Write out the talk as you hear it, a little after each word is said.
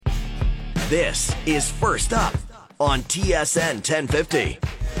This is First Up on TSN 1050. You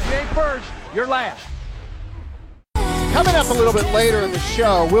ain't first, you're last. Coming up a little bit later in the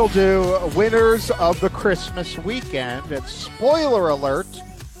show, we'll do winners of the Christmas weekend. And spoiler alert,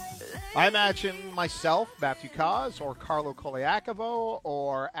 I imagine myself, Matthew Cauz, or Carlo Colaiacovo,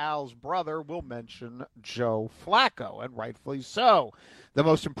 or Al's brother will mention Joe Flacco, and rightfully so. The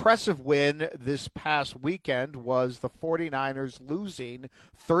most impressive win this past weekend was the 49ers losing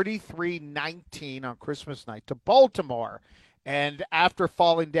 33-19 on Christmas night to Baltimore. And after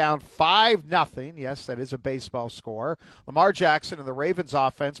falling down 5-0, yes, that is a baseball score, Lamar Jackson and the Ravens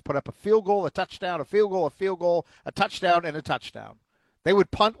offense put up a field goal, a touchdown, a field goal, a field goal, a touchdown, and a touchdown. They would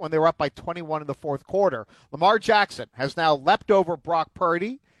punt when they were up by 21 in the fourth quarter. Lamar Jackson has now leapt over Brock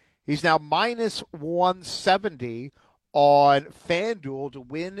Purdy. He's now minus 170 on FanDuel to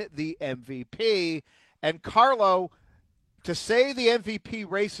win the MVP. And Carlo, to say the MVP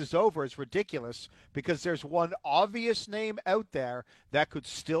race is over is ridiculous because there's one obvious name out there that could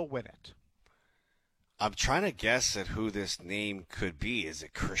still win it. I'm trying to guess at who this name could be. Is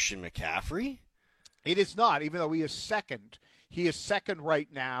it Christian McCaffrey? It is not, even though he is second. He is second right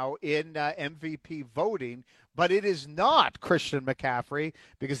now in MVP voting, but it is not Christian McCaffrey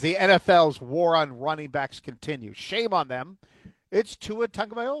because the NFL's war on running backs continues. Shame on them. It's Tua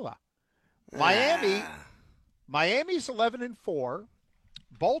Tagovailoa. Miami's 11-4.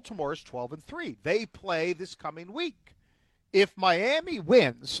 Baltimore's 12-3. They play this coming week. If Miami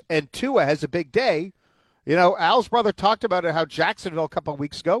wins and Tua has a big day, you know, Al's brother talked about it, how Jacksonville a couple of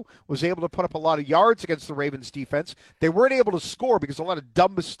weeks ago was able to put up a lot of yards against the Ravens defense. They weren't able to score because of a lot of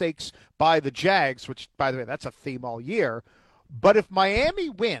dumb mistakes by the Jags, which, by the way, that's a theme all year. But if Miami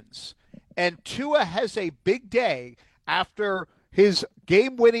wins and Tua has a big day after his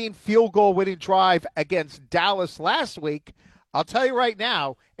game-winning, field goal-winning drive against Dallas last week, I'll tell you right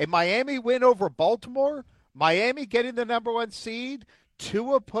now, a Miami win over Baltimore, Miami getting the number one seed,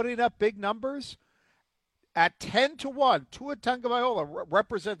 Tua putting up big numbers, at 10-1, Tua Tagovailoa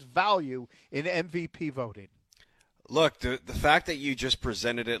represents value in MVP voting. Look, the fact that you just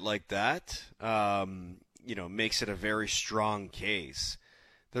presented it like that, makes it a very strong case.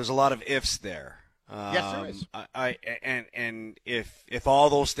 There's a lot of ifs there. Yes, there is. And if all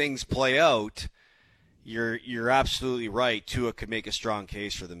those things play out, you're absolutely right. Tua could make a strong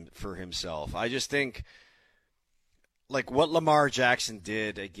case for himself. I just think, like what Lamar Jackson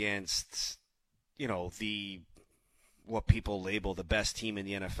did against, what people label the best team in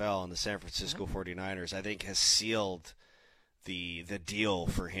the NFL and the San Francisco 49ers, I think has sealed the deal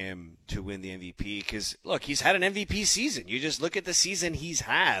for him to win the MVP. Because, look, he's had an MVP season. You just look at the season he's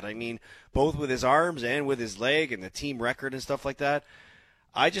had. I mean, both with his arms and with his leg and the team record and stuff like that.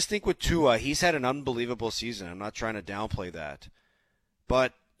 I just think with Tua, he's had an unbelievable season. I'm not trying to downplay that.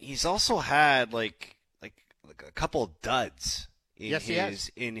 But he's also had, like a couple of duds.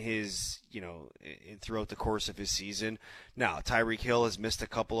 Throughout the course of his season. Now, Tyreek Hill has missed a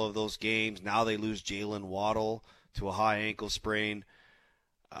couple of those games. Now they lose Jalen Waddle to a high ankle sprain.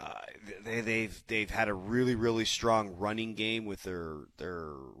 They've had a really, really strong running game with their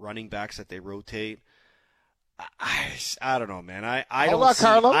running backs that they rotate. I don't know, man. I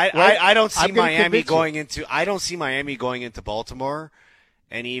don't see Miami going into Baltimore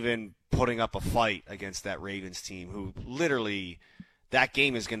and even putting up a fight against that Ravens team, who literally that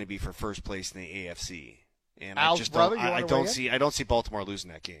game is going to be for first place in the AFC. And I don't see Baltimore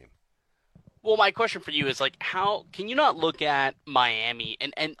losing that game. Well, my question for you is, how can you not look at Miami?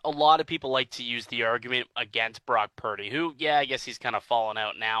 And a lot of people like to use the argument against Brock Purdy, who, I guess he's kind of fallen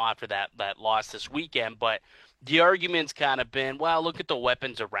out now after that loss this weekend. But the argument's kind of been, well, look at the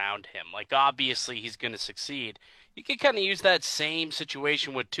weapons around him. Obviously he's going to succeed. You can kind of use that same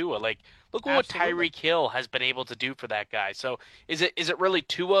situation with Tua. Look at what Tyreek Hill has been able to do for that guy. So is it really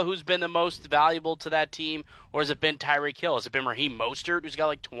Tua who's been the most valuable to that team, or has it been Tyreek Hill? Has it been Raheem Mostert, who's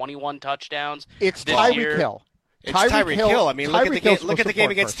got 21 touchdowns? It's Tyreek Hill. It's Tyreek Hill. I mean, look at the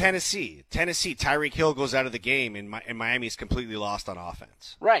game against Tennessee. Tyreek Hill goes out of the game, and Miami's completely lost on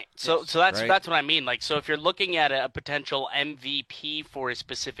offense. Right. So that's what I mean. So if you're looking at a potential MVP for a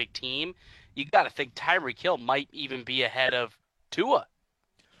specific team, you got to think Tyreek Hill might even be ahead of Tua.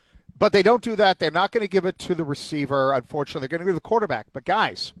 But they don't do that. They're not going to give it to the receiver, unfortunately. They're going to give it to the quarterback. But,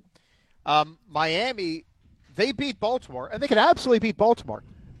 guys, Miami, they beat Baltimore, and they can absolutely beat Baltimore.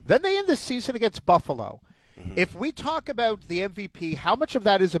 Then they end the season against Buffalo. Mm-hmm. If we talk about the MVP, how much of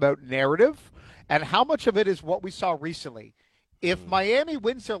that is about narrative and how much of it is what we saw recently? If Miami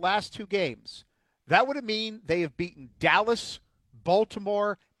wins their last two games, that would mean they have beaten Dallas,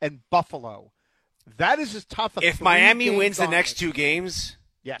 Baltimore, and Buffalo. That is as tough a If Miami wins the next two games,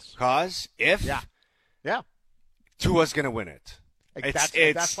 Yes. Cauz, if Yeah. Tua's going to win it.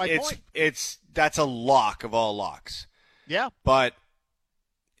 That's my point. That's a lock of all locks. Yeah. But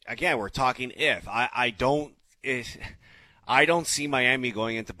again, we're talking if. I don't see Miami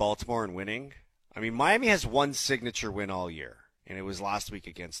going into Baltimore and winning. I mean, Miami has one signature win all year, and it was last week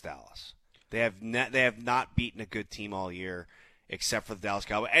against Dallas. They have not beaten a good team all year, except for the Dallas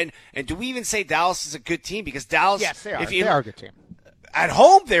Cowboys. And do we even say Dallas is a good team? Because Dallas, yes, they are. They are a good team. At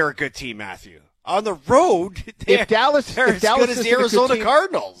home, they're a good team, Matthew. On the road, they're as good as the Arizona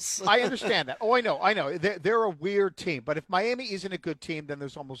Cardinals. I understand that. Oh, I know. They're a weird team. But if Miami isn't a good team, then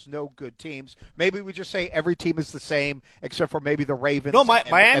there's almost no good teams. Maybe we just say every team is the same, except for maybe the Ravens. No,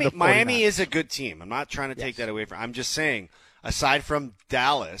 and Miami is a good team. I'm not trying to take that away from. I'm just saying, aside from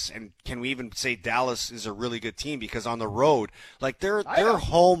Dallas, and can we even say Dallas is a really good team because on the road, like their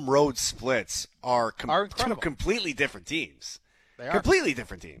home road splits are two completely different teams. They are completely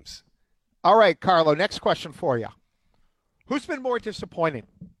different teams. All right, Carlo, next question for you. Who's been more disappointing?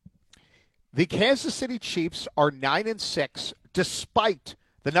 The Kansas City Chiefs are 9-6 despite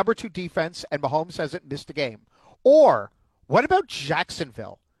the number 2 defense and Mahomes hasn't missed a game. Or what about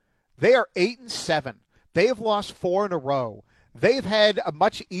Jacksonville? They are 8-7. They have lost 4 in a row. They've had a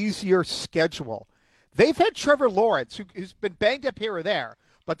much easier schedule. They've had Trevor Lawrence, who's been banged up here or there,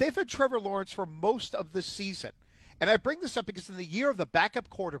 but they've had Trevor Lawrence for most of the season. And I bring this up because in the year of the backup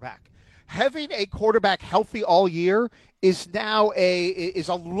quarterback, having a quarterback healthy all year is now a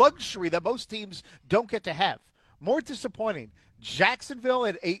luxury that most teams don't get to have. More disappointing, Jacksonville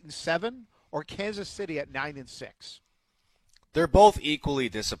at 8-7 or Kansas City at 9-6. They're both equally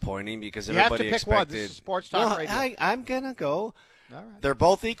disappointing because everybody expected. You have to pick one. This is sports talk radio. I'm gonna go. All right. They're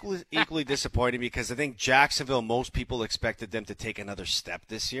both equally disappointing because I think Jacksonville, most people expected them to take another step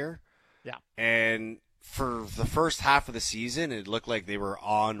this year. Yeah. And for the first half of the season, it looked like they were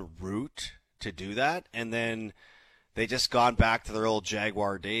en route to do that. And then they just gone back to their old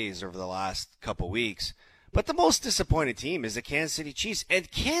Jaguar days over the last couple weeks. But the most disappointed team is the Kansas City Chiefs.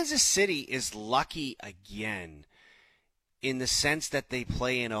 And Kansas City is lucky again in the sense that they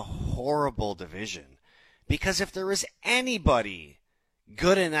play in a horrible division. Because if there was anybody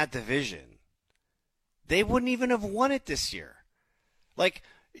good in that division, they wouldn't even have won it this year. Like,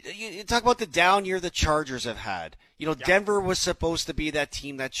 you talk about the down year the Chargers have had. Denver was supposed to be that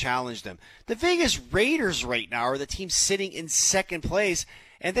team that challenged them. The Vegas Raiders right now are the team sitting in second place,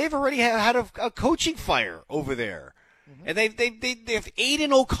 and they've already had a coaching fire over there. Mm-hmm. And they have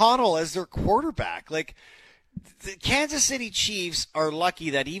Aiden O'Connell as their quarterback. Like, the Kansas City Chiefs are lucky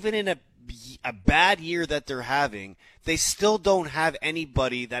that even in a bad year that they're having, they still don't have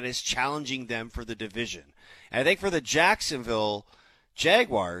anybody that is challenging them for the division. And I think for the Jacksonville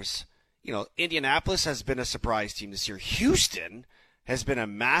Jaguars, Indianapolis has been a surprise team this year. Houston has been a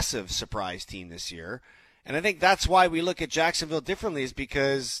massive surprise team this year. And I think that's why we look at Jacksonville differently, is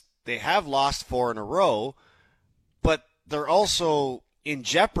because they have lost 4 in a row, but they're also in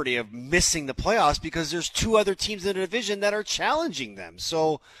jeopardy of missing the playoffs because there's 2 other teams in the division that are challenging them.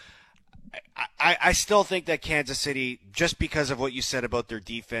 So I still think that Kansas City, just because of what you said about their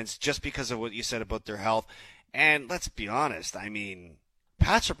defense, just because of what you said about their health, and let's be honest, I mean,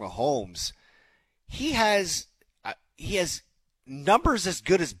 Patrick Mahomes, he has numbers as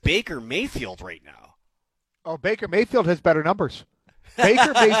good as Baker Mayfield right now. Oh, Baker Mayfield has better numbers.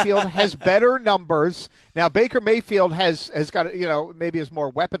 Baker Mayfield has better numbers. Now, Baker Mayfield has got, maybe has more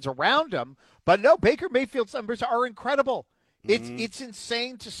weapons around him, but no, Baker Mayfield's numbers are incredible. It's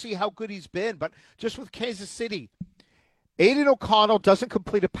insane to see how good he's been, but just with Kansas City, Aiden O'Connell doesn't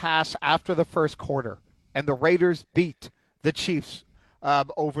complete a pass after the first quarter, and the Raiders beat the Chiefs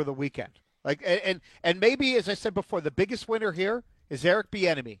over the weekend. And maybe, as I said before, the biggest winner here is Eric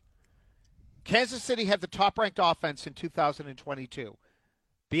Bieniemy. Kansas City had the top-ranked offense in 2022.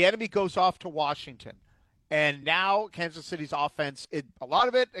 Bieniemy goes off to Washington. And now Kansas City's offense, a lot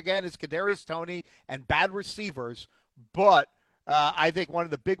of it, again, is Kadarius Toney and bad receivers. But I think one of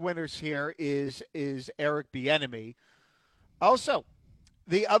the big winners here is Eric Bieniemy. Also,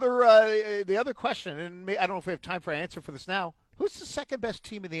 the other question, and I don't know if we have time for an answer for this now, who's the second-best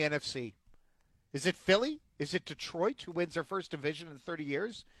team in the NFC? Is it Philly? Is it Detroit, who wins their first division in 30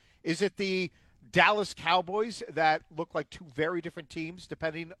 years? Is it the Dallas Cowboys that look like 2 very different teams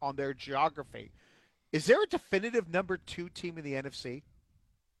depending on their geography? Is there a definitive number 2 team in the NFC?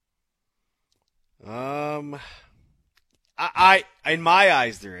 I in my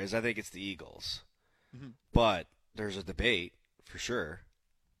eyes there is. I think it's the Eagles. Mm-hmm. But there's a debate for sure.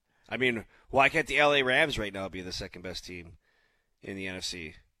 I mean, why can't the LA Rams right now be the second best team in the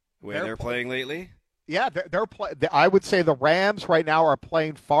NFC? The way they're playing lately? Yeah, I would say the Rams right now are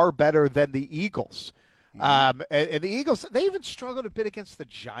playing far better than the Eagles. And the Eagles, they even struggled a bit against the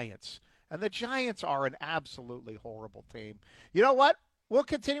Giants. And the Giants are an absolutely horrible team. You know what? We'll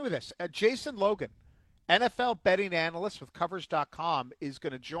continue with this. Jason Logan, NFL betting analyst with Covers.com, is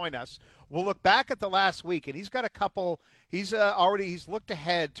going to join us. We'll look back at the last week, and he's got a couple. He's looked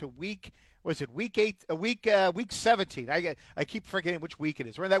ahead to week 17. I keep forgetting which week it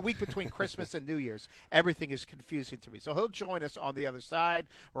is. We're in that week between Christmas and New Year's. Everything is confusing to me. So he'll join us on the other side.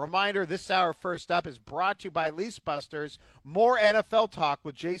 A reminder, this hour first up is brought to you by Lease Busters. More NFL talk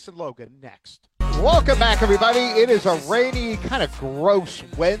with Jason Logan next. Welcome back, everybody. It is a rainy, kind of gross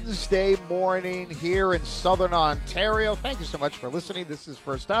Wednesday morning here in Southern Ontario. Thank you so much for listening. This is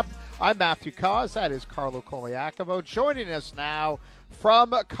First Up. I'm Matthew Cauz. That is Carlo Colaiacovo. Joining us now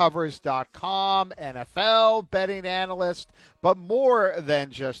from Covers.com, NFL betting analyst, but more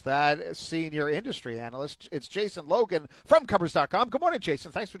than just that, senior industry analyst. It's Jason Logan from Covers.com. Good morning,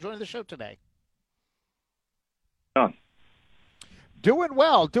 Jason. Thanks for joining the show today. Doing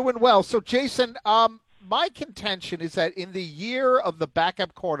well. So, Jason, my contention is that in the year of the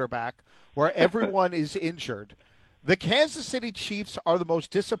backup quarterback, where everyone is injured, the Kansas City Chiefs are the most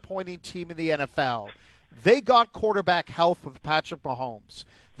disappointing team in the NFL. They got quarterback health with Patrick Mahomes.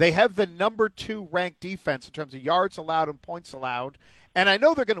 They have the number 2 ranked defense in terms of yards allowed and points allowed. And I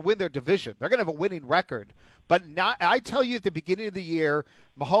know they're going to win their division. They're going to have a winning record. But I tell you, at the beginning of the year,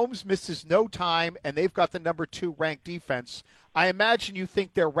 Mahomes misses no time, and they've got the number 2 ranked defense. I imagine you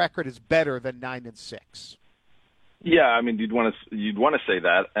think their record is better than 9-6. Yeah, I mean, you'd want to say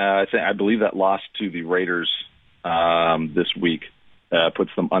that. I believe that loss to the Raiders this week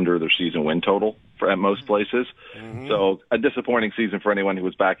puts them under their season win total at most places. Mm-hmm. So a disappointing season for anyone who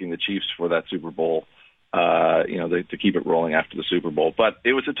was backing the Chiefs for that Super Bowl. To keep it rolling after the Super Bowl. But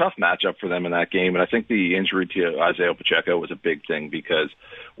it was a tough matchup for them in that game, and I think the injury to Isaiah Pacheco was a big thing because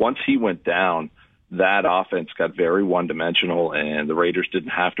once he went down, that offense got very one-dimensional, and the Raiders didn't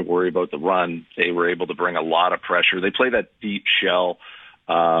have to worry about the run. They were able to bring a lot of pressure. They play that deep shell.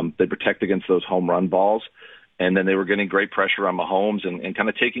 They protect against those home run balls, and then they were getting great pressure on Mahomes and kind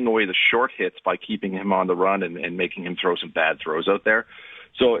of taking away the short hits by keeping him on the run and making him throw some bad throws out there.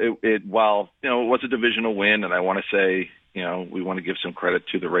 So while it was a divisional win, and I want to say, we want to give some credit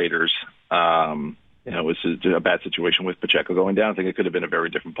to the Raiders. It was a bad situation with Pacheco going down. I think it could have been a very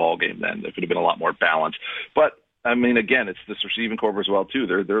different ball game then. There could have been a lot more balance. But I mean, again, it's this receiving corps as well too.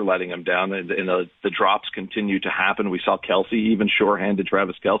 They're letting him down, and the drops continue to happen. We saw Kelsey, even sure-handed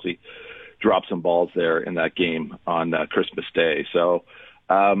Travis Kelsey, drop some balls there in that game on Christmas Day. So.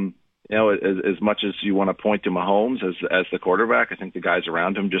 As much as you want to point to Mahomes as the quarterback, I think the guys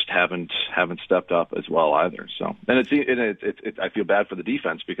around him just haven't stepped up as well either. So, and I feel bad for the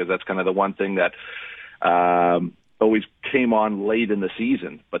defense because that's kind of the one thing that always came on late in the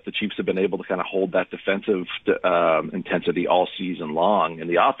season. But the Chiefs have been able to kind of hold that defensive intensity all season long, and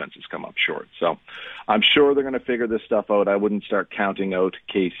the offense has come up short. So, I'm sure they're going to figure this stuff out. I wouldn't start counting out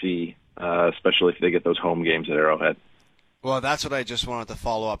KC, especially if they get those home games at Arrowhead. Well, that's what I just wanted to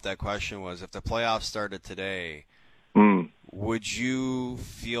follow up. That question was, if the playoffs started today, would you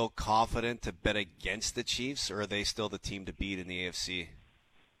feel confident to bet against the Chiefs, or are they still the team to beat in the AFC?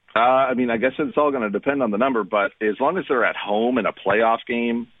 I mean, I guess it's all going to depend on the number, but as long as they're at home in a playoff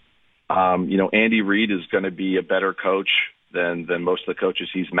game, Andy Reid is going to be a better coach than most of the coaches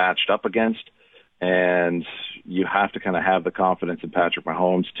he's matched up against. And you have to kind of have the confidence in Patrick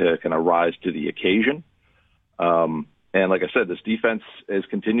Mahomes to kind of rise to the occasion. And like I said, this defense has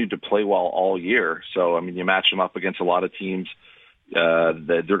continued to play well all year. So, I mean, you match them up against a lot of teams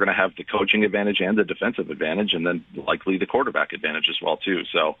that they're going to have the coaching advantage and the defensive advantage, and then likely the quarterback advantage as well, too.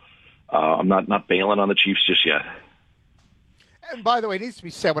 So I'm not bailing on the Chiefs just yet. And by the way, it needs to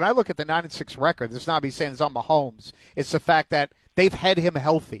be said, when I look at the 9-6 record, it's not me saying it's on Mahomes. It's the fact that they've had him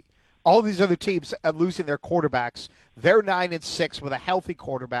healthy. All these other teams are losing their quarterbacks. They're 9-6 with a healthy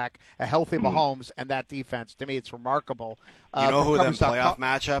quarterback, a healthy Mahomes, and that defense. To me, it's remarkable. You know who the playoff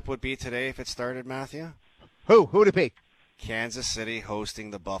matchup would be today if it started, Matthew? Who? Who would it be? Kansas City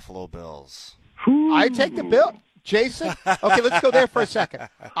hosting the Buffalo Bills. I take the Bill. Jason? Okay, let's go there for a second.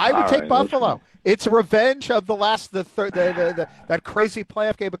 I would take Buffalo. It's a revenge of that crazy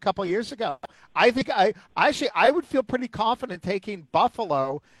playoff game a couple of years ago. I think I would feel pretty confident taking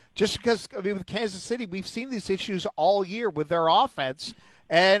Buffalo. Just because, I mean, with Kansas City, we've seen these issues all year with their offense.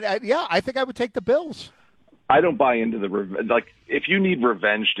 And, I think I would take the Bills. I don't buy into if you need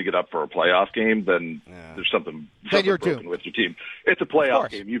revenge to get up for a playoff game, then there's something broken with your team. It's a playoff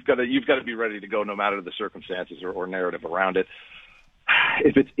game. You've got to be ready to go no matter the circumstances or narrative around it.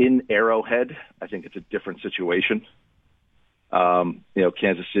 If it's in Arrowhead, I think it's a different situation.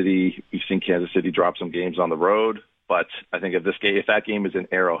 Kansas City, we've seen Kansas City drop some games on the road, but I think if that game is in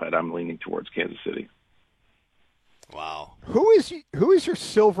Arrowhead, I'm leaning towards Kansas City. Wow. Who is your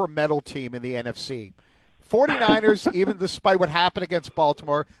silver medal team in the NFC? 49ers, even despite what happened against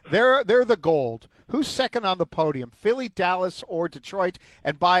Baltimore, they're the gold. Who's second on the podium? Philly, Dallas, or Detroit?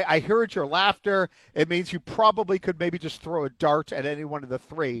 And I heard your laughter. It means you probably could maybe just throw a dart at any one of the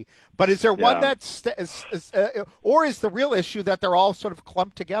three. But is there one or is the real issue that they're all sort of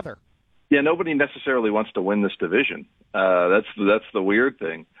clumped together? Yeah, nobody necessarily wants to win this division. That's the weird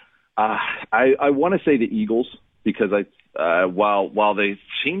thing. I want to say the Eagles because while they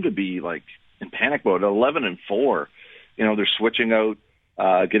seem to be like in panic mode, 11-4, they're switching out.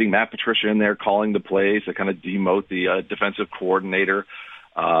 Getting Matt Patricia in there, calling the plays to kind of demote the defensive coordinator.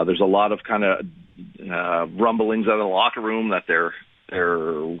 There's a lot of kind of rumblings out of the locker room that their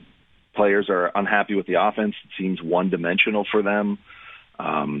players are unhappy with the offense. It seems one-dimensional for them.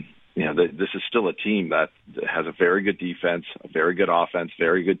 This is still a team that has a very good defense, a very good offense,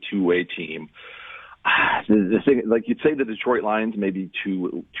 very good two-way team. The thing, like you'd say, the Detroit Lions maybe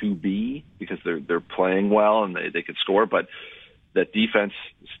 2B because they're playing well and they could score, but that defense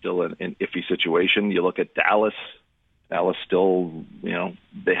is still an iffy situation. You look at Dallas still,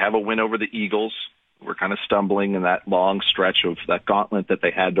 they have a win over the Eagles. We're kind of stumbling in that long stretch of that gauntlet that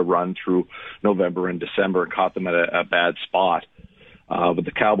they had to run through November and December and caught them at a bad spot. But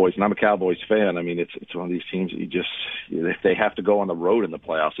the Cowboys, and I'm a Cowboys fan, I mean, it's one of these teams that if they have to go on the road in the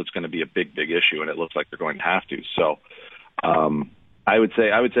playoffs, it's going to be a big, big issue, and it looks like they're going to have to. So, I would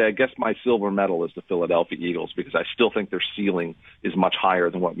say, I guess my silver medal is the Philadelphia Eagles because I still think their ceiling is much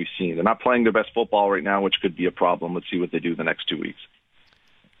higher than what we've seen. They're not playing their best football right now, which could be a problem. Let's see what they do the next 2 weeks.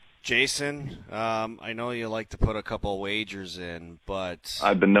 Jason, I know you like to put a couple wagers in, but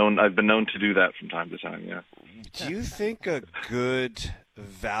I've been known to do that from time to time. Yeah. Do you think a good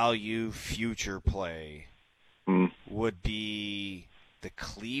value future play would be the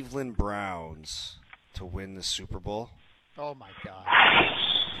Cleveland Browns to win the Super Bowl? Oh my God!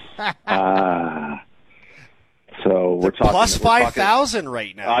 So we're talking plus 5,000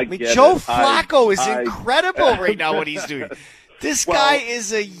 right now. I mean, Joe Flacco is incredible right now. What he's doing. This guy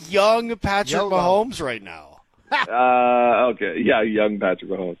is a young Patrick Mahomes right now. Okay, yeah, young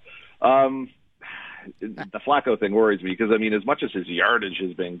Patrick Mahomes. The Flacco thing worries me because, I mean, as much as his yardage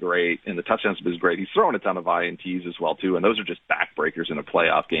has been great and the touchdowns have been great, he's thrown a ton of INTs as well, too, and those are just backbreakers in a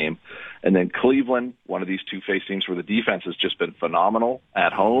playoff game. And then Cleveland, one of these two-face teams where the defense has just been phenomenal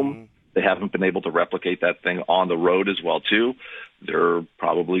at home. Mm-hmm. They haven't been able to replicate that thing on the road as well, too. They're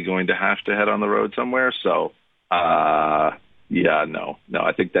probably going to have to head on the road somewhere. So, no.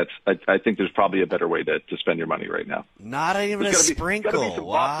 I think there's probably a better way to spend your money right now. Not even a sprinkle. Gotta be some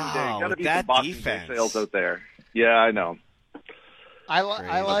Wow, with that some Boxing defense Day sales out there. Yeah, I know. I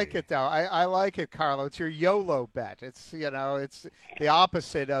like it though. I like it, Carlo. It's your YOLO bet. It's it's the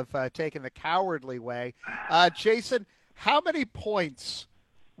opposite of taking the cowardly way. Jason, how many points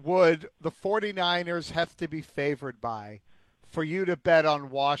would the 49ers have to be favored by for you to bet on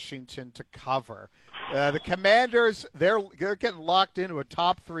Washington to cover? The Commanders, they're getting locked into a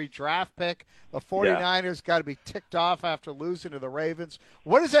top 3 draft pick. The 49ers got to be ticked off after losing to the Ravens.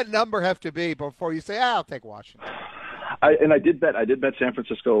 What does that number have to be before you say, I'll take Washington? I did bet San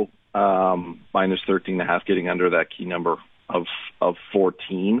Francisco minus 13.5, getting under that key number of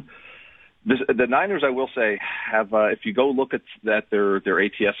 14. The Niners, I will say, have if you go look at their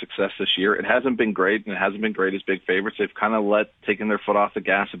ATS success this year, it hasn't been great, and it hasn't been great as big favorites. They've kind of taken their foot off the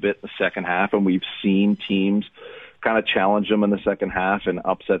gas a bit in the second half, and we've seen teams kind of challenge them in the second half and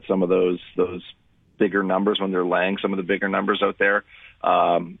upset some of those bigger numbers when they're laying some of the bigger numbers out there.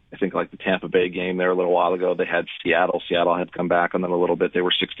 I think like the Tampa Bay game there a little while ago, they had Seattle. Seattle had come back on them a little bit. They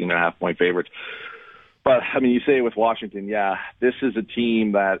were 16.5-point favorites. But, I mean, you say it with Washington, this is a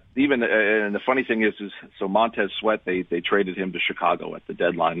team that even, and the funny thing is so Montez Sweat, they traded him to Chicago at the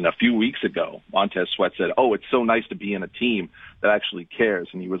deadline. And a few weeks ago, Montez Sweat said, it's so nice to be in a team that actually cares.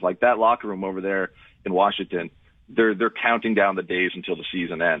 And he was like, that locker room over there in Washington, they're counting down the days until the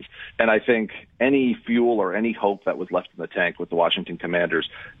season ends. And I think any fuel or any hope that was left in the tank with the Washington Commanders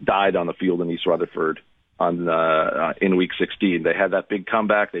died on the field in East Rutherford in Week 16. They had that big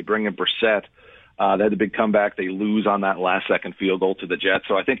comeback. They bring in Brissett. They had the big comeback. They lose on that last-second field goal to the Jets.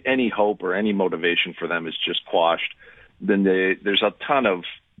 So I think any hope or any motivation for them is just quashed. Then there's a ton of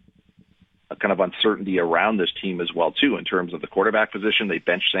kind of uncertainty around this team as well, too, in terms of the quarterback position. They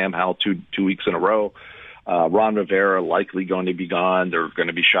benched Sam Howell two weeks in a row. Ron Rivera likely going to be gone. They're going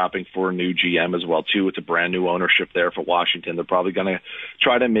to be shopping for a new GM as well, too. It's a brand new ownership there for Washington. They're probably going to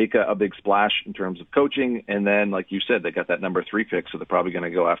try to make a big splash in terms of coaching. And then, like you said, they got that number 3 pick, so they're probably going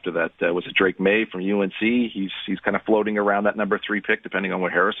to go after that. Was it Drake May from UNC? He's kind of floating around that number 3 pick, depending on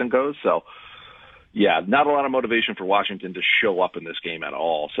where Harrison goes. So, yeah, not a lot of motivation for Washington to show up in this game at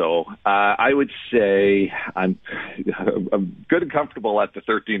all. So I would say I'm good and comfortable at the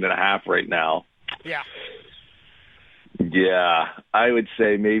 13.5 right now. Yeah. Yeah, I would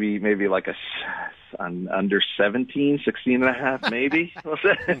say maybe like under 17, 16.5, maybe. We'll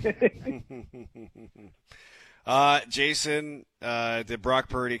say. Jason, did Brock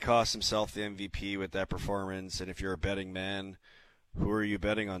Purdy cost himself the MVP with that performance? And if you're a betting man, who are you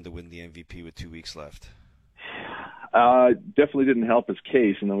betting on to win the MVP with 2 weeks left? Definitely didn't help his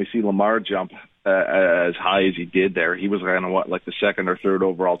case, and then we see Lamar jump as high as he did there. He was kind of like the second or third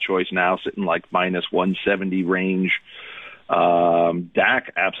overall choice now, sitting like minus 170 range.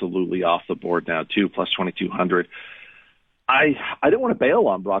 Dak absolutely off the board now too, plus 2,200. I didn't want to bail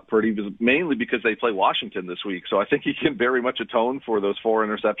on Brock Purdy mainly because they play Washington this week, so I think he can very much atone for those 4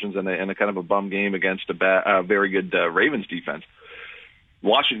 interceptions and a kind of a bum game against a very good Ravens defense.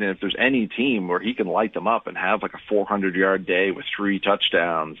 Washington, if there's any team where he can light them up and have like a 400-yard day with 3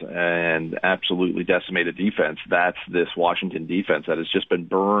 touchdowns and absolutely decimated defense, that's this Washington defense that has just been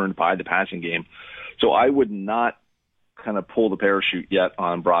burned by the passing game. So I would not kind of pull the parachute yet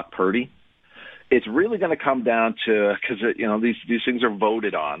on Brock Purdy. It's really going to come down to, because these things are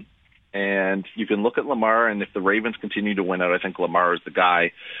voted on. And you can look at Lamar, and if the Ravens continue to win out, I think Lamar is the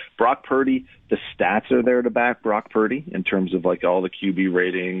guy. Brock Purdy, the stats are there to back Brock Purdy in terms of like all the QB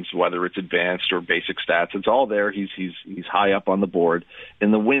ratings, whether it's advanced or basic stats. It's all there. He's high up on the board,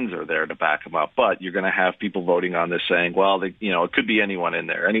 and the wins are there to back him up. But you're going to have people voting on this saying, well, it could be anyone in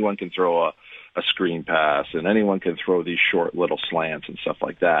there. Anyone can throw a screen pass, and anyone can throw these short little slants and stuff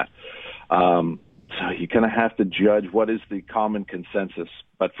like that. So you kind of have to judge what is the common consensus.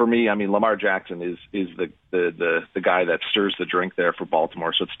 But for me, I mean, Lamar Jackson is the guy that stirs the drink there for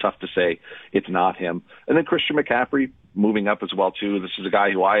Baltimore. So it's tough to say it's not him. And then Christian McCaffrey moving up as well too. This is a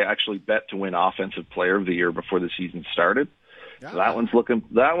guy who I actually bet to win Offensive Player of the Year before the season started. Yeah. So that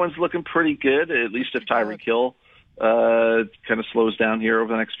one's looking pretty good. At least if Tyreek Hill kind of slows down here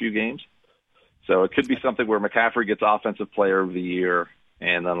over the next few games. So it could be something where McCaffrey gets Offensive Player of the Year,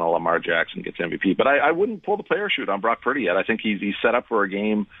 and then Lamar Jackson gets MVP. But I wouldn't pull the parachute on Brock Purdy yet. I think he's set up for a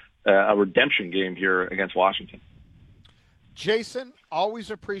game, a redemption game here against Washington. Jason, always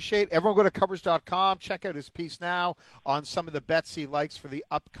appreciate. Everyone go to Covers.com. Check out his piece now on some of the bets he likes for the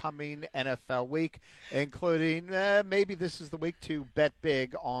upcoming NFL week, including maybe this is the week to bet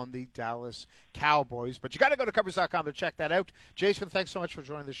big on the Dallas Cowboys. But you got to go to Covers.com to check that out. Jason, thanks so much for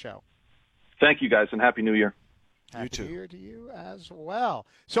joining the show. Thank you, guys, and Happy New Year. Happy New Year to you as well.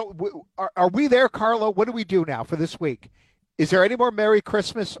 So are we there, Carlo? What do we do now for this week? Is there any more Merry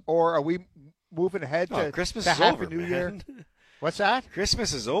Christmas, or are we moving ahead to Christmas to is Happy over, New man. Year? What's that?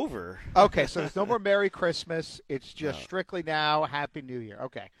 Christmas is over. Okay, so there's no more Merry Christmas. It's just strictly now Happy New Year.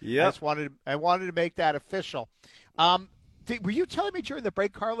 Okay. Yeah. I wanted to make that official. Were you telling me during the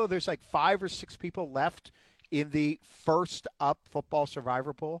break, Carlo, there's like 5 or 6 people left in the first up football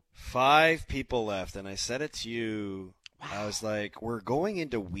survivor pool? 5 people left, and I said it to you. Wow. I was like, we're going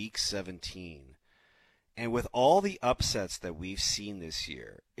into week 17, and with all the upsets that we've seen this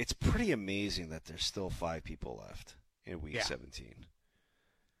year, it's pretty amazing that there's still 5 people left in week 17.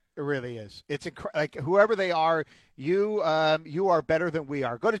 It really is. It's like whoever they are, you are better than we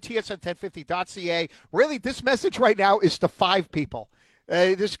are. Go to tsn1050.ca. Really, this message right now is to 5 people.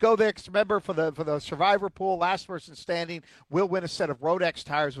 Just go there. Remember, for the survivor pool, last person standing will win a set of Rodex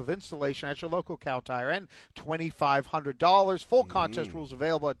tires with installation at your local Cal Tire and $2,500. Full contest rules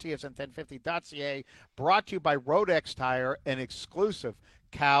available at tsn1050.ca. Brought to you by Rodex Tire, an exclusive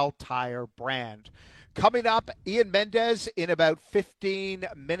Cal Tire brand. Coming up, Ian Mendes in about 15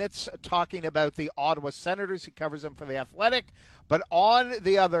 minutes talking about the Ottawa Senators. He covers them for The Athletic. But on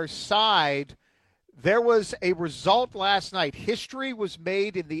the other side, there was a result last night. History was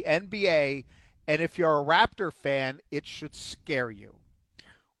made in the NBA, and if you're a Raptor fan, it should scare you.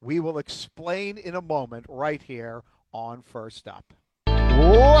 We will explain in a moment right here on First Up.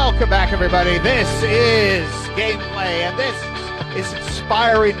 Welcome back, everybody. This is Gameplay, and this is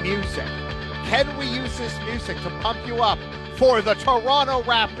inspiring music. Can we use this music to pump you up for the Toronto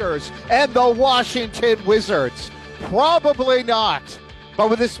Raptors and the Washington Wizards? Probably not. But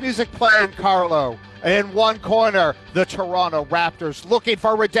with this music playing, Carlo, In one corner, the Toronto Raptors looking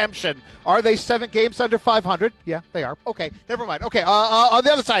for redemption. Are they 7 games under 500? Yeah, they are. Okay, never mind. Okay, on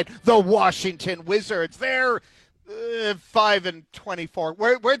the other side, the Washington Wizards. They're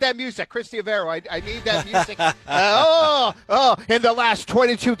 5-24. Where'd that music? Christy Avero, I need that music. In the last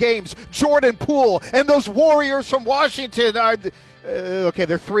 22 games, Jordan Poole and those Warriors from Washington are they're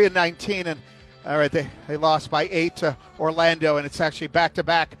 3-19, and all right, they lost by 8 to Orlando, and it's actually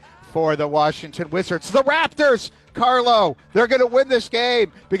back-to-back for the Washington Wizards. The Raptors, Carlo, they're going to win this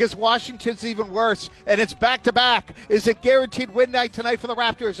game because Washington's even worse, and it's back-to-back. Is it guaranteed win night tonight for the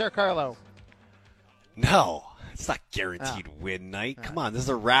Raptors there, Carlo? No. It's not guaranteed win night. Come on, this is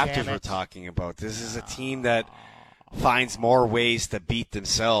the Raptors we're talking about. This is a team that finds more ways to beat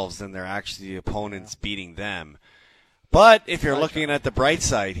themselves than they're actually the opponents beating them. But if you're looking at the bright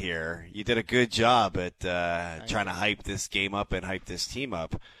side here, you did a good job at trying to hype this game up and hype this team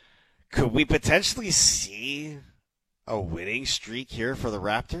up. Could we potentially see a winning streak here for the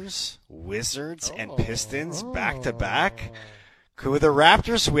Raptors, Wizards, and Pistons back-to-back? Could the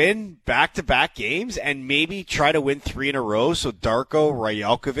Raptors win back-to-back games and maybe try to win 3 in a row so Darko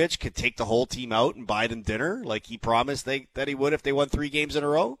Rajalkovic could take the whole team out and buy them dinner like he promised that he would if they won 3 games in a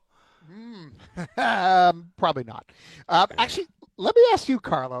row? Probably not. Actually, let me ask you,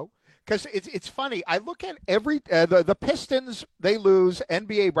 Carlo, because it's funny. I look at the Pistons, they lose,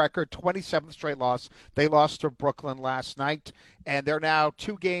 NBA record, 27th straight loss. They lost to Brooklyn last night, and they're now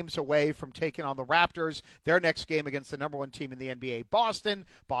 2 games away from taking on the Raptors. Their next game against the number 1 team in the NBA, Boston.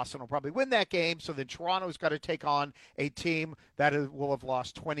 Boston will probably win that game, so then Toronto's got to take on a team that will have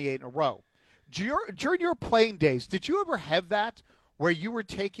lost 28 in a row. During your playing days, did you ever have that where you were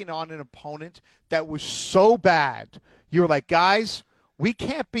taking on an opponent that was so bad, you were like, guys, we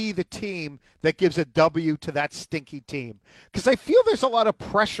can't be the team that gives a W to that stinky team? Because I feel there's a lot of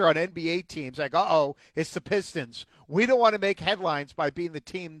pressure on NBA teams. Like, it's the Pistons. We don't want to make headlines by being the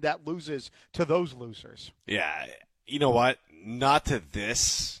team that loses to those losers. Yeah. You know what? Not to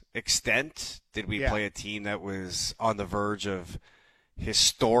this extent did we play a team that was on the verge of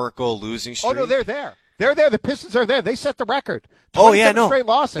historical losing streak. Oh, no, they're there. They're there. The Pistons are there. They set the record. Straight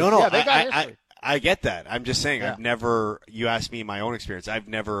losses. No, yeah, they got history. I get that. I'm just saying I've never, you asked me my own experience, I've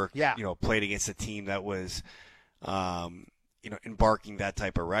never, played against a team that was, embarking that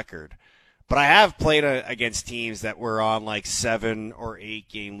type of record. But I have played against teams that were on like 7 or 8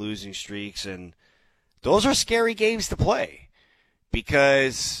 game losing streaks, and those are scary games to play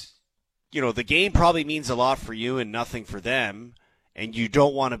because, the game probably means a lot for you and nothing for them, and you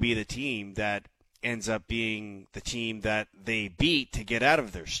don't want to be the team that ends up being the team that they beat to get out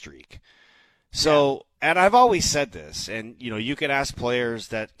of their streak. So, and I've always said this, and, you can ask players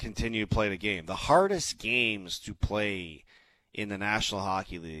that continue to play the game. The hardest games to play in the National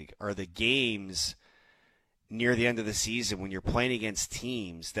Hockey League are the games near the end of the season when you're playing against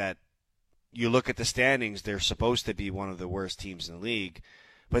teams that you look at the standings, they're supposed to be one of the worst teams in the league.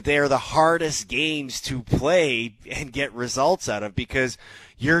 But they are the hardest games to play and get results out of because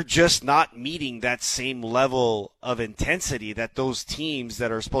you're just not meeting that same level of intensity that those teams that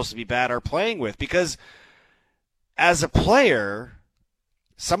are supposed to be bad are playing with. Because as a player,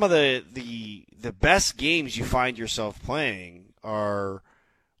 some of the best games you find yourself playing are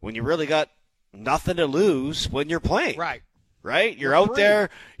when you really got nothing to lose when you're playing. Right? You're out free.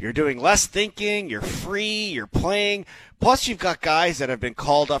 There, you're doing less thinking, you're free, you're playing. Plus, you've got guys that have been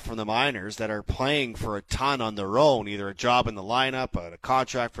called up from the minors that are playing for a ton on their own, either a job in the lineup, a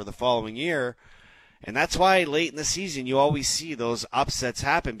contract for the following year. And that's why late in the season you always see those upsets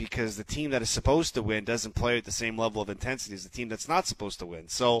happen because the team that is supposed to win doesn't play at the same level of intensity as the team that's not supposed to win.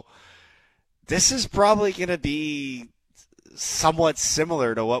 So this is probably going to be somewhat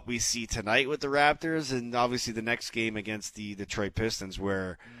similar to what we see tonight with the Raptors and obviously the next game against the Detroit Pistons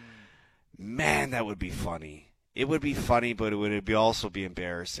where, man, that would be funny. It would be funny, but it would also be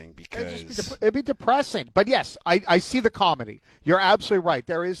embarrassing because it'd be depressing. But yes, I see the comedy. You're absolutely right.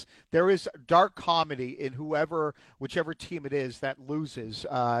 There is dark comedy in whichever team it is that loses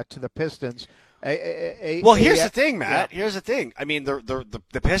to the Pistons. Here's the thing, Matt. Yeah. Here's the thing. I mean,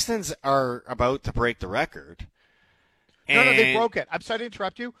 the Pistons are about to break the record. No, they broke it. I'm sorry to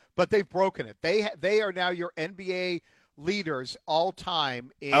interrupt you, but they've broken it. They are now your NBA leaders all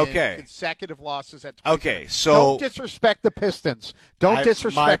time in consecutive losses at 20. Okay, so don't disrespect the Pistons. Don't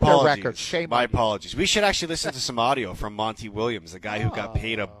disrespect their record. Shame my on apologies. We should actually listen to some audio from Monty Williams, the guy who got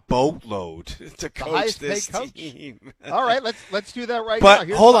paid a boatload to coach this team. All right, let's do that right now. But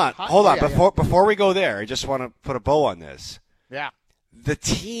hold on. Before we go there, I just want to put a bow on this. Yeah. The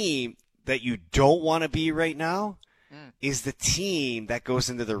team that you don't want to be right now is the team that goes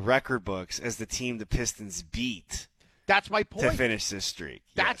into the record books as the team the Pistons beat. That's my point. To finish this streak.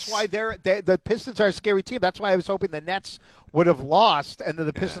 That's yes. why the Pistons are a scary team. That's why I was hoping the Nets would have lost and then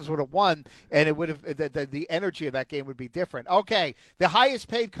the Pistons would have won, and it would have the energy of that game would be different. Okay, the highest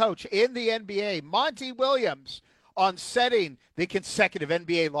paid coach in the NBA, Monty Williams, on setting the consecutive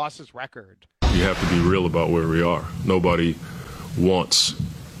NBA losses record. You have to be real about where we are. Nobody wants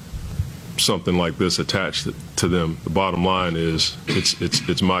something like this attached to them. The bottom line is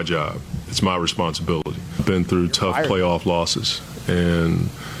it's my job. It's my responsibility. I've been through tough playoff losses, and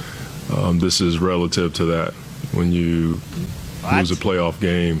this is relative to that. When you lose a playoff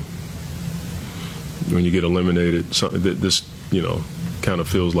game, when you get eliminated, this kind of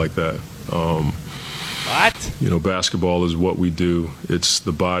feels like that. Basketball is what we do. It's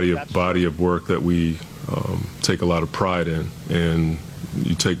the body of work that we take a lot of pride in, and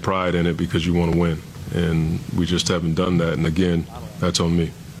you take pride in it because you want to win, and we just haven't done that. And again, that's on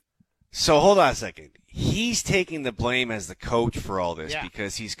me. So hold on a second. He's taking the blame as the coach for all this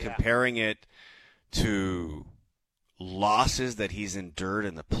because he's comparing it to losses that he's endured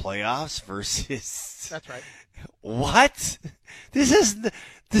in the playoffs versus. That's right. What?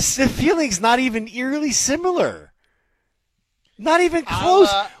 The feeling's not even eerily similar. Not even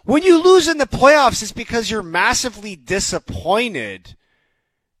close. When you lose in the playoffs, it's because you're massively disappointed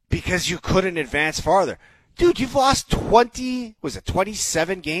because you couldn't advance farther. Dude, you've lost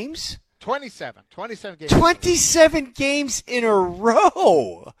 27 games? 27 games. 27 games in a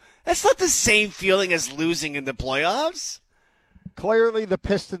row. That's not the same feeling as losing in the playoffs. Clearly, the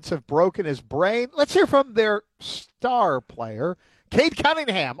Pistons have broken his brain. Let's hear from their star player, Cade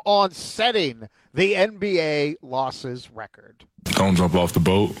Cunningham, on setting the NBA losses record. Don't jump off the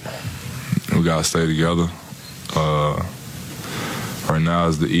boat. We got to stay together. Right now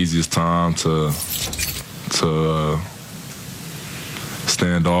is the easiest time to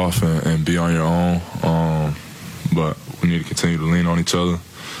stand off and be on your own. But we need to continue to lean on each other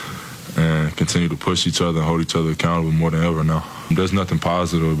and continue to push each other and hold each other accountable more than ever now. There's nothing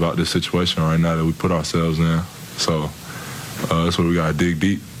positive about this situation right now that we put ourselves in. So that's where we got to dig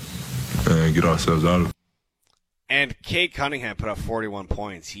deep and get ourselves out of it. And Cade Cunningham put up 41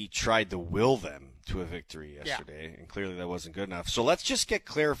 points. He tried to will them to a victory yesterday, and clearly that wasn't good enough. So let's just get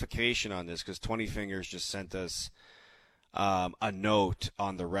clarification on this because 20 Fingers just sent us a note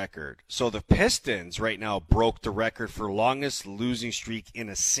on the record. So the Pistons right now broke the record for longest losing streak in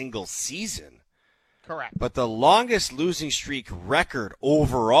a single season. Correct. But the longest losing streak record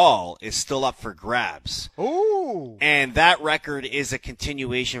overall is still up for grabs. Ooh. And that record is a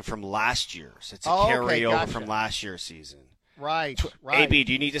continuation from last year's. It's a carryover from last year's season. Right. AB,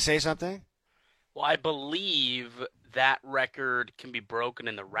 do you need to say something? Well, I believe that record can be broken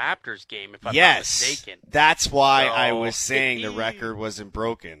in the Raptors game, if I'm not mistaken. That's why I was saying the record wasn't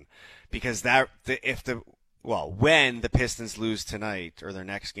broken. Because when the Pistons lose tonight or their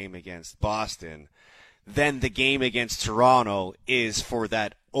next game against Boston, then the game against Toronto is for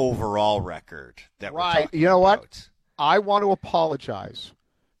that overall record that we're talking about. You know what? I want to apologize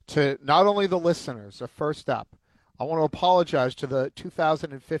to not only the listeners, first up, I want to apologize to the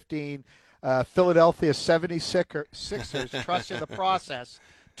 2015 Philadelphia 76ers, trust in the process.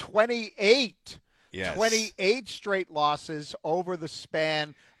 28 straight losses over the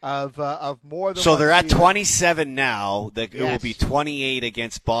span of more than. So they're at season. 27 now. It will be 28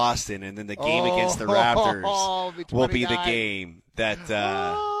 against Boston, and then the game against the Raptors will be the game that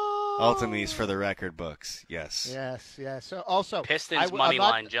ultimately is for the record books. Yes. Yes. So also Pistons money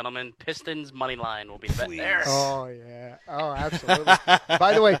line, gentlemen. Pistons money line will be bet there. Oh yeah. Oh, absolutely.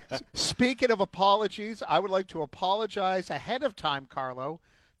 By the way, speaking of apologies, I would like to apologize ahead of time, Carlo,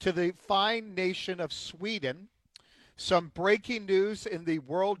 to the fine nation of Sweden. Some breaking news in the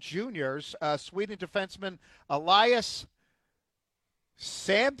World Juniors. Sweden defenseman Elias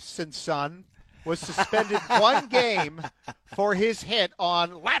Samsonsson was suspended one game for his hit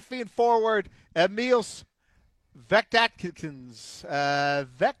on Latvian forward Emils Vektatkins.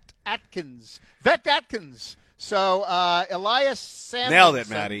 So Elias Samsonsson. Nailed it,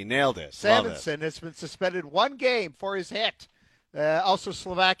 Matty. Nailed it. Samsonsson has been suspended one game for his hit. Also,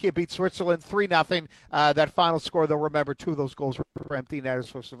 Slovakia beat Switzerland 3-0. That final score, they'll remember, 2 of those goals were empty netters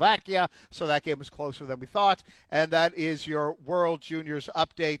for Slovakia, so that game was closer than we thought. And that is your World Juniors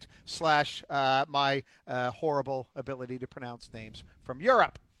update / my horrible ability to pronounce names from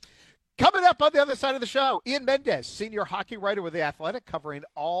Europe. Coming up on the other side of the show, Ian Mendes, senior hockey writer with The Athletic, covering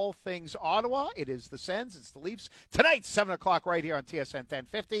all things Ottawa. It is the Sens, it's the Leafs. Tonight, 7 o'clock right here on TSN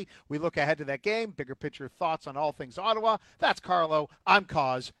 1050. We look ahead to that game, bigger picture thoughts on all things Ottawa. That's Carlo. I'm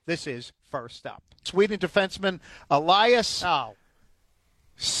Cauz. This is First Up. Sweden defenseman Elias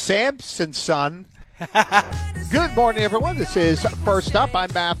Samsonson. Good morning, everyone. This is First Up. I'm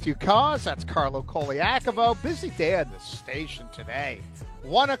Matthew Cauz. That's Carlo Colaiacovo. Busy day on the station today.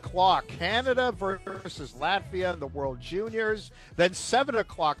 1 o'clock, Canada versus Latvia in the World Juniors. Then 7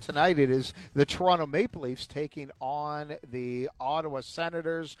 o'clock tonight, it is the Toronto Maple Leafs taking on the Ottawa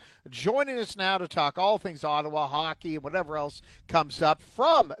Senators. Joining us now to talk all things Ottawa, hockey, and whatever else comes up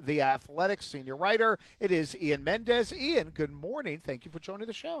from The Athletic senior writer, it is Ian Mendes. Ian, good morning. Thank you for joining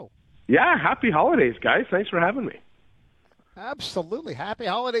the show. Yeah, happy holidays, guys. Thanks for having me. Absolutely. Happy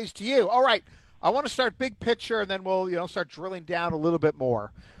holidays to you. All right. I want to start big picture, and then we'll start drilling down a little bit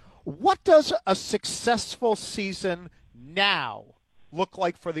more. What does a successful season now look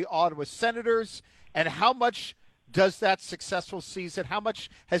like for the Ottawa Senators, and how much does that successful season, how much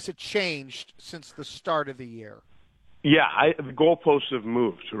has it changed since the start of the year? Yeah, the goalposts have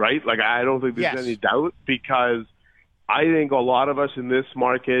moved, right? Like, I don't think there's any doubt, because I think a lot of us in this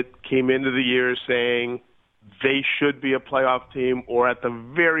market came into the year saying they should be a playoff team, or at the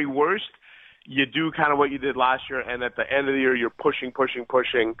very worst, you do kind of what you did last year, and at the end of the year, you're pushing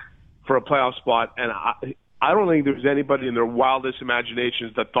for a playoff spot. And I don't think there's anybody in their wildest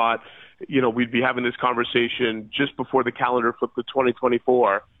imaginations that thought, we'd be having this conversation just before the calendar flipped to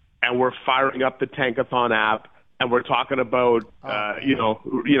 2024, and we're firing up the Tankathon app, and we're talking about,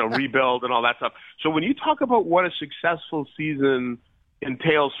 rebuild and all that stuff. So when you talk about what a successful season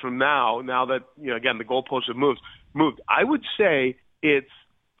entails from now that, again, the goalposts have moved, I would say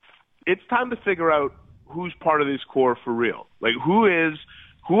it's time to figure out who's part of this core for real. Like, who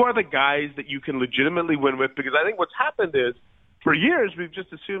are the guys that you can legitimately win with? Because I think what's happened is, for years, we've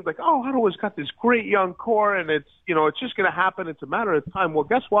just assumed, like, Ottawa's got this great young core, and it's just going to happen. It's a matter of time. Well,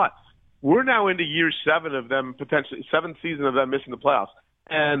 guess what? We're now into year 7 of them, potentially 7th season of them missing the playoffs.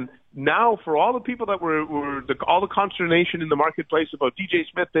 And now, for all the people that all the consternation in the marketplace about DJ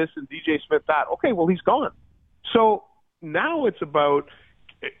Smith this and DJ Smith that, okay, well, he's gone. So now it's about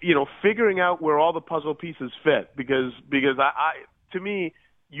figuring out where all the puzzle pieces fit, because to me,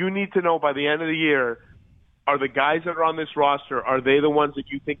 you need to know by the end of the year, are the guys that are on this roster, are they the ones that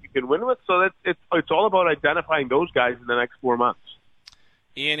you think you can win with? So it's all about identifying those guys in the next 4 months.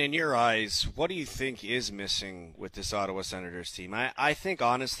 Ian, in your eyes, what do you think is missing with this Ottawa Senators team? I think,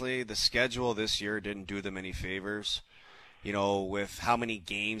 honestly, the schedule this year didn't do them any favors, with how many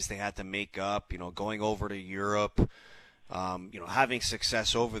games they had to make up, going over to Europe, having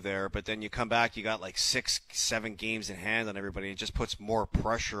success over there, but then you come back, you got like 6-7 games in hand on everybody. It just puts more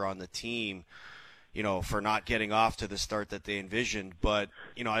pressure on the team, for not getting off to the start that they envisioned. But,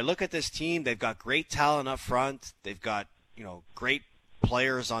 I look at this team, they've got great talent up front. They've got, great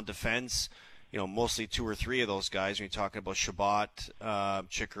players on defense, mostly 2 or 3 of those guys. When you're talking about Shabbat,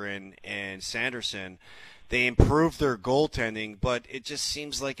 Chychrun, and Sanderson, they improved their goaltending, but it just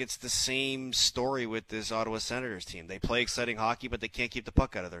seems like it's the same story with this Ottawa Senators team. They play exciting hockey, but they can't keep the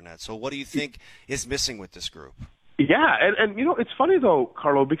puck out of their net. So what do you think is missing with this group? Yeah, and it's funny, though,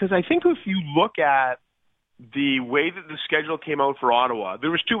 Carlo, because I think if you look at the way that the schedule came out for Ottawa, there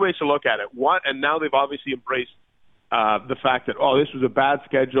was 2 ways to look at it. One, and now they've obviously embraced the fact that, this was a bad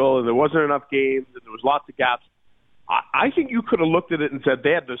schedule and there wasn't enough games and there was lots of gaps. I think you could have looked at it and said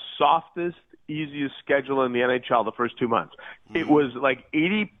they had the softest, easiest schedule in the NHL the first 2 months. It was like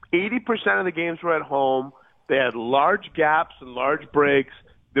 80% of the games were at home. They had large gaps and large breaks.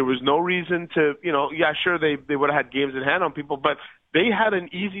 There was no reason to, sure, they would have had games in hand on people, but they had an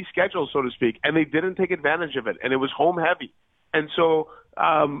easy schedule, so to speak, and they didn't take advantage of it, and it was home heavy. And so,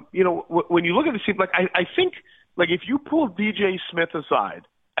 when you look at the team, like, I think, like, if you pulled DJ Smith aside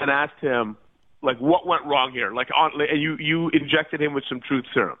and asked him, like, what went wrong here, and you injected him with some truth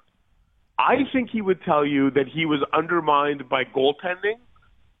serum, I think he would tell you that he was undermined by goaltending,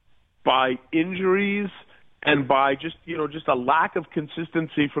 by injuries, and by just a lack of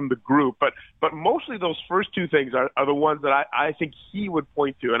consistency from the group. But mostly those first 2 things are the ones that I think he would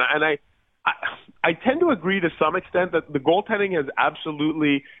point to. And I tend to agree to some extent that the goaltending has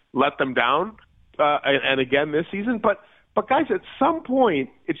absolutely let them down, and again this season. But guys, at some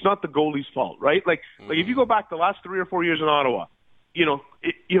point, it's not the goalie's fault, right? Like if you go back the last 3 or 4 years in Ottawa,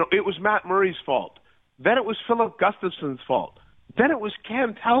 it was Matt Murray's fault. Then it was Philip Gustafson's fault. Then it was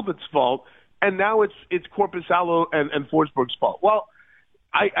Cam Talbot's fault. And now it's Korpisalo and Forsberg's fault. Well,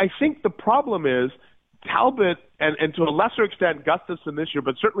 I think the problem is Talbot and to a lesser extent Gustafson this year,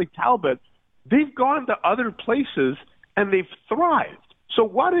 but certainly Talbot, they've gone to other places and they've thrived. So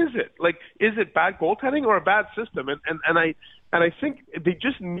what is it? Like, is it bad goaltending or a bad system? And I think they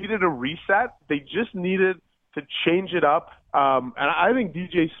just needed a reset. They just needed to change it up. And I think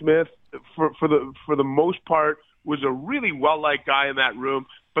DJ Smith, for the most part, was a really well-liked guy in that room,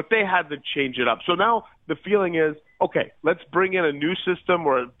 but they had to change it up. So now the feeling is, okay, let's bring in a new system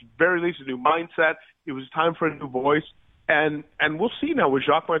or at the very least a new mindset. It was time for a new voice. And we'll see now with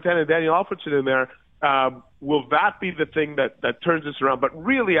Jacques Martin and Daniel Alfredson in there, will that be the thing that turns this around? But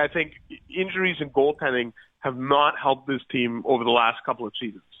really, I think injuries and goaltending have not helped this team over the last couple of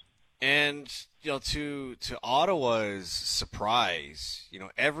seasons. And, to Ottawa's surprise,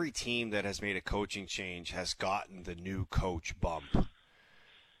 every team that has made a coaching change has gotten the new coach bump.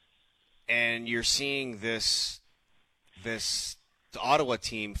 And you're seeing the Ottawa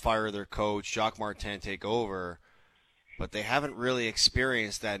team fire their coach, Jacques Martin take over, but they haven't really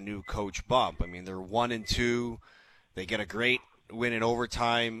experienced that new coach bump. I mean, they're 1-2. They get a great win in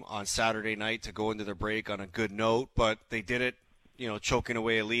overtime on Saturday night to go into the break on a good note, but they did it, choking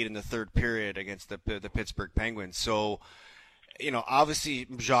away a lead in the third period against the Pittsburgh Penguins. So, obviously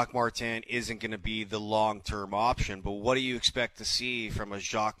Jacques Martin isn't going to be the long-term option, but what do you expect to see from a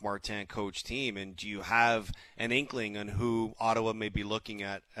Jacques Martin coach team? And do you have an inkling on who Ottawa may be looking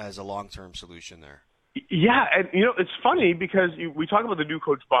at as a long-term solution there? Yeah, and it's funny because we talk about the new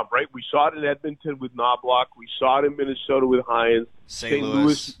coach bump, right? We saw it in Edmonton with Knobloch. We saw it in Minnesota with Hines. St.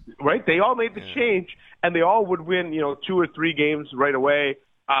 Louis, right? They all made the change, and they all would win, 2 or 3 games right away.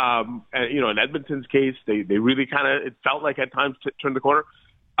 And, in Edmonton's case, they really it felt like at times turned the corner.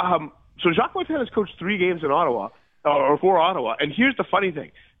 So Jacques Martin has coached 3 games in Ottawa, or for Ottawa. And here's the funny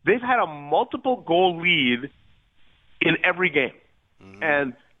thing. They've had a multiple goal lead in every game. Mm-hmm.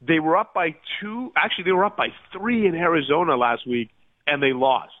 And they were up by 2. Actually, they were up by 3 in Arizona last week, and they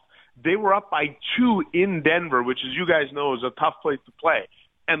lost. They were up by 2 in Denver, which, as you guys know, is a tough place to play,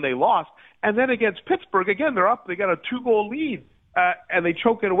 and they lost. And then against Pittsburgh, again, they're up. They got a 2-goal lead, and they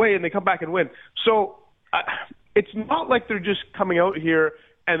choke it away, and they come back and win. So it's not like they're just coming out here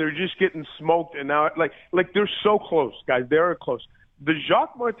and they're just getting smoked. And now, like they're so close, guys. They're close. The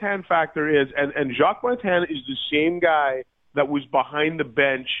Jacques Martin factor is, and Jacques Martin is the same guy that was behind the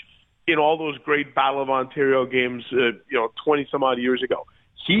bench in all those great Battle of Ontario games, 20 some odd years ago.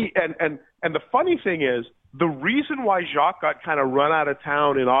 He and the funny thing is, the reason why Jacques got kind of run out of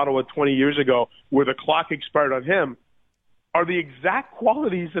town in Ottawa 20 years ago, where the clock expired on him, are the exact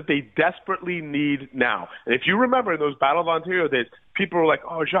qualities that they desperately need now. And if you remember in those Battle of Ontario days, people were like,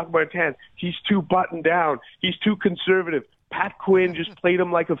 "Oh, Jacques Martin, he's too buttoned down, he's too conservative." Pat Quinn just played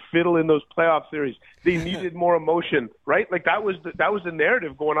him like a fiddle in those playoff series. They needed more emotion, right? Like that was the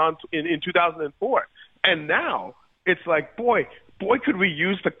narrative going on in 2004. And now it's like, boy, could we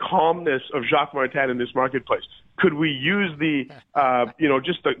use the calmness of Jacques Martin in this marketplace? Could we use the,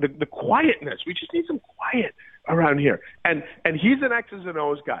 just the quietness? We just need some quiet around here. And he's an X's and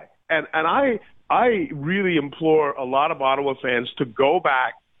O's guy. And I really implore a lot of Ottawa fans to go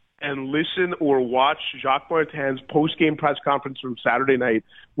back and listen or watch Jacques Martin's post-game press conference from Saturday night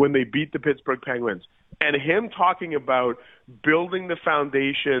when they beat the Pittsburgh Penguins, and him talking about building the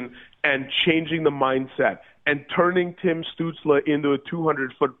foundation and changing the mindset and turning Tim Stützle into a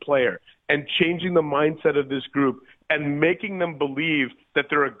 200-foot player and changing the mindset of this group and making them believe that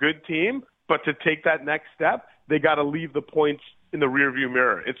they're a good team, but to take that next step, they got to leave the points in the rearview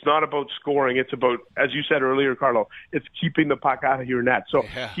mirror. It's not about scoring. It's about, as you said earlier, Carlo, it's keeping the puck out of your net. So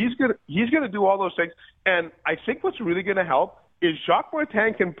he's gonna do all those things. And I think what's really going to help is Jacques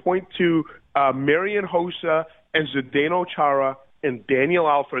Martin can point to Marian Hossa and Zdeno Chara and Daniel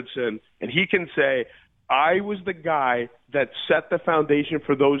Alfredson, and he can say, I was the guy that set the foundation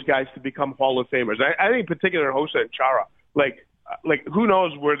for those guys to become Hall of Famers. I think in particular Hossa and Chara, like who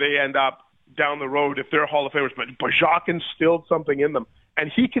knows where they end up down the road if they're Hall of Famers, but Jacques instilled something in them. And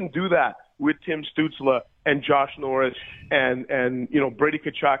he can do that with Tim Stützle and Josh Norris and Brady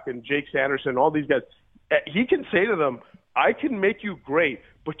Tkachuk and Jake Sanderson, all these guys. He can say to them, I can make you great,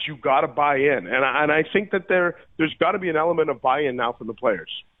 but you got to buy in. And I think that there's got to be an element of buy-in now from the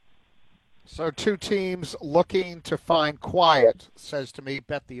players. So 2 teams looking to find quiet, says to me,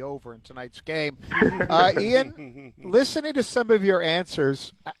 bet the over in tonight's game. Ian, listening to some of your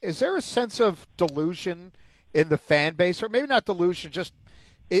answers, is there a sense of delusion in the fan base? Or maybe not delusion, just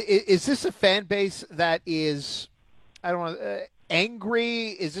is this a fan base that is, I don't know, angry?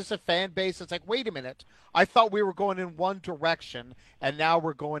 Is this a fan base that's like, wait a minute, I thought we were going in one direction, and now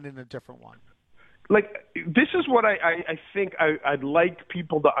we're going in a different one? this is what I think I'd like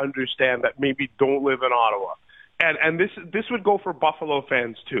people to understand that maybe don't live in Ottawa. And this would go for Buffalo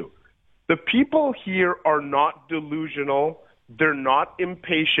fans too. The people here are not delusional. They're not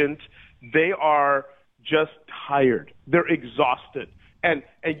impatient. They are just tired. They're exhausted. And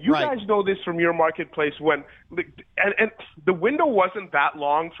you guys know this from your marketplace when and the window wasn't that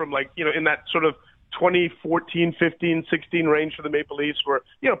long from in that sort of 2014, 15, 16 range for the Maple Leafs where,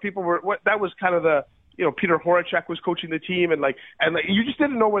 people were that was kind of the Peter Horacek was coaching the team and you just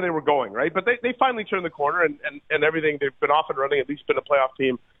didn't know where they were going, right? But they finally turned the corner and everything. They've been off and running, at least been a playoff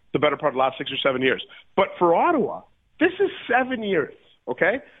team the better part of the last 6 or 7 years. But for Ottawa, this is 7 years,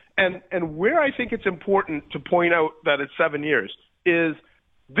 okay? And where I think it's important to point out that it's 7 years is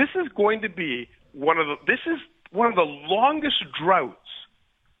this is going to be one of the longest droughts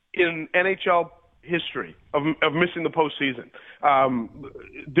in NHL history of missing the postseason.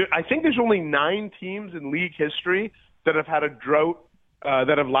 I think there's only 9 teams in league history that have had a drought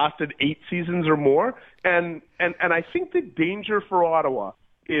that have lasted 8 seasons or more. And I think the danger for Ottawa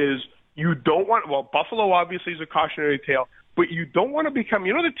is you don't want, Buffalo obviously is a cautionary tale, but you don't want to become,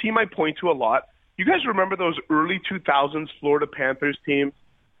 the team I point to a lot. You guys remember those early 2000s Florida Panthers teams?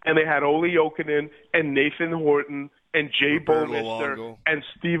 And they had Ole Jokinen and Nathan Horton and Jay Bouwmeester and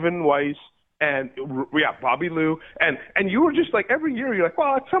Stephen Weiss and Bobby Lou. And you were just every year you're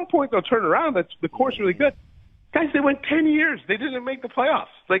well, at some point they'll turn around. That's the course really good. Guys, they went 10 years. They didn't make the playoffs.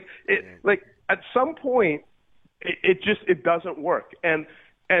 At some point it doesn't work.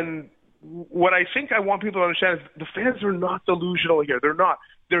 And what I think I want people to understand is the fans are not delusional here. They're not.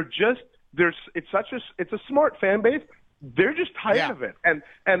 They're just it's a smart fan base. They're just tired of it. And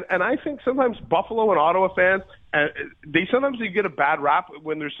I think sometimes Buffalo and Ottawa fans, they sometimes get a bad rap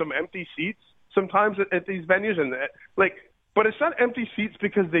when there's some empty seats sometimes at these venues. But it's not empty seats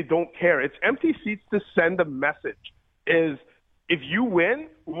because they don't care. It's empty seats to send a message is if you win,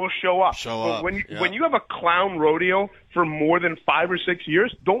 we'll show up. But when you have a clown rodeo for more than 5 or 6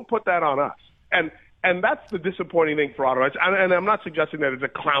 years, don't put that on us. And that's the disappointing thing for Ottawa. And I'm not suggesting that it's a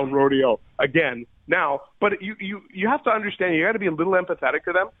clown rodeo again now, but you have to understand, you got to be a little empathetic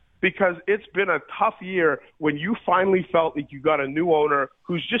to them because it's been a tough year when you finally felt like you got a new owner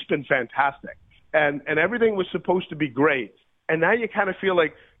who's just been fantastic and everything was supposed to be great. And now you kind of feel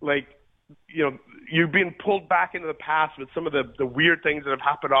like you're being pulled back into the past with some of the weird things that have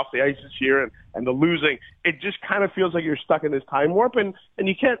happened off the ice this year and the losing. It just kind of feels like you're stuck in this time warp, and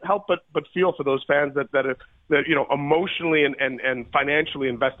you can't help but feel for those fans that are emotionally and financially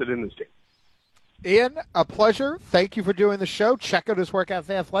invested in this team. Ian, a pleasure. Thank you for doing the show. Check out his work at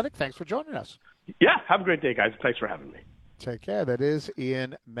The Athletic. Thanks for joining us. Yeah, have a great day, guys. Thanks for having me. Take care. That is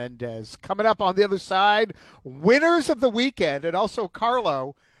Ian Mendes. Coming up on the other side, winners of the weekend, and also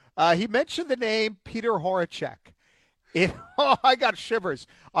Carlo. He mentioned the name Peter Horacek. I got shivers.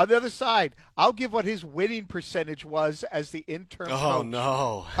 On the other side, I'll give what his winning percentage was as the interim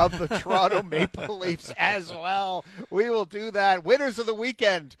coach of the Toronto Maple Leafs as well. We will do that. Winners of the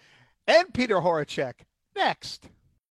weekend and Peter Horacek next.